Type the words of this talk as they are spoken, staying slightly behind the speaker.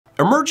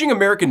Emerging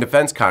American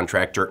defense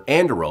contractor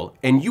Anduril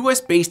and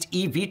U.S.-based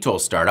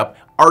eVTOL startup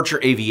Archer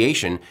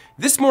Aviation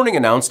this morning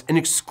announced an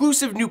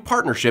exclusive new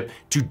partnership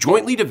to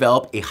jointly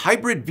develop a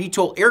hybrid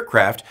VTOL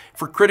aircraft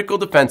for critical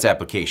defense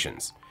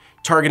applications,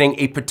 targeting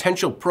a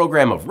potential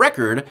program of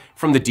record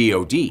from the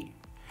DoD.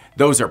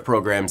 Those are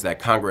programs that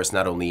Congress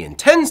not only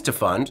intends to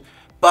fund,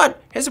 but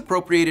has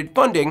appropriated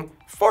funding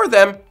for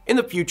them in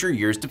the future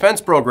year's defense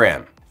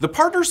program. The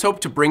partners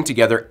hope to bring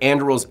together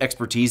Anduril's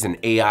expertise in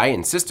AI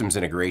and systems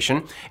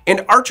integration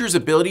and Archer's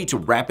ability to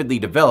rapidly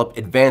develop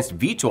advanced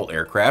VTOL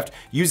aircraft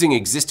using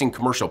existing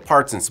commercial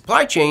parts and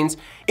supply chains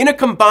in a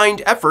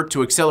combined effort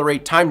to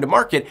accelerate time to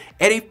market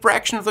at a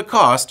fraction of the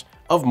cost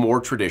of more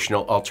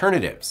traditional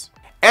alternatives.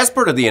 As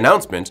part of the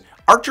announcement,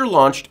 Archer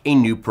launched a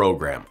new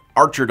program,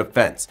 Archer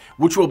Defense,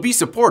 which will be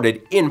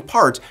supported in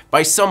part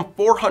by some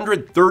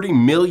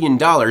 $430 million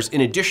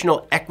in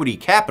additional equity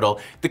capital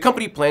the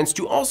company plans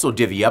to also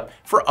divvy up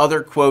for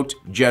other, quote,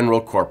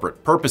 general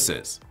corporate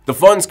purposes. The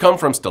funds come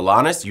from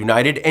Stellantis,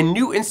 United, and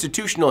new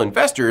institutional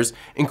investors,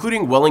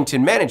 including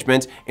Wellington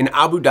Management and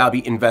Abu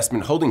Dhabi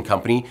Investment Holding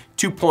Company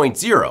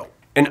 2.0,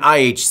 an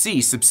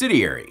IHC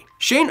subsidiary.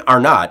 Shane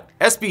Arnott,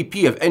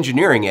 SVP of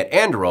Engineering at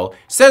Anduril,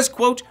 says,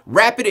 quote,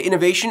 rapid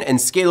innovation and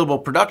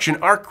scalable production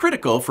are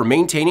critical for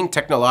maintaining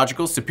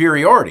technological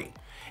superiority.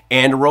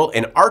 Anduril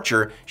and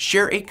Archer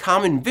share a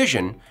common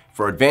vision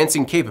for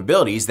advancing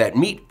capabilities that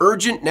meet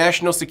urgent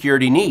national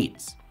security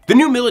needs. The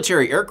new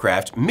military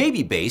aircraft may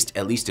be based,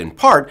 at least in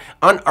part,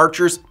 on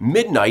Archer's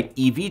Midnight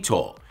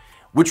eVTOL,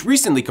 which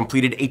recently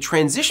completed a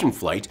transition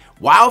flight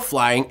while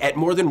flying at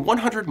more than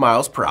 100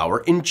 miles per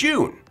hour in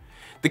June.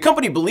 The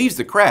company believes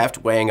the craft,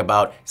 weighing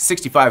about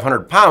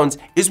 6,500 pounds,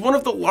 is one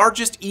of the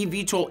largest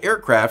eVTOL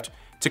aircraft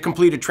to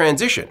complete a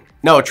transition.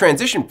 Now, a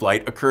transition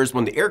flight occurs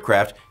when the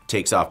aircraft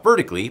takes off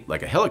vertically,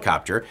 like a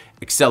helicopter,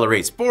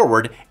 accelerates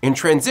forward, and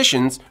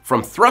transitions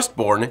from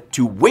thrust-borne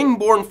to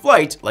wing-borne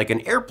flight, like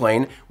an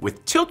airplane,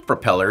 with tilt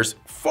propellers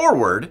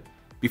forward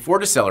before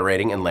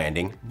decelerating and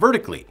landing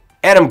vertically.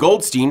 Adam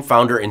Goldstein,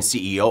 founder and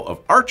CEO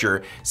of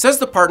Archer, says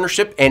the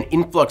partnership and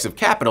influx of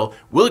capital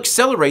will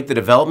accelerate the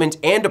development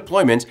and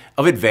deployment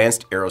of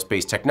advanced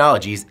aerospace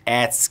technologies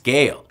at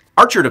scale.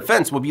 Archer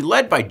Defense will be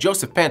led by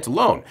Joseph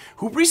Pantalone,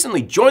 who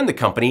recently joined the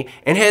company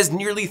and has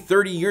nearly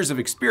 30 years of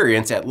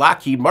experience at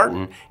Lockheed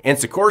Martin and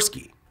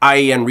Sikorsky.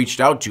 IAN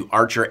reached out to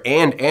Archer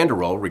and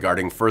Anduril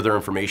regarding further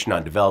information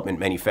on development,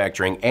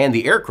 manufacturing, and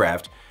the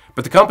aircraft,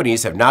 but the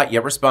companies have not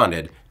yet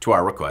responded to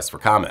our requests for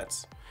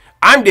comments.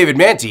 I'm David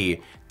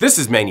Manti. This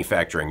is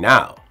Manufacturing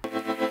Now.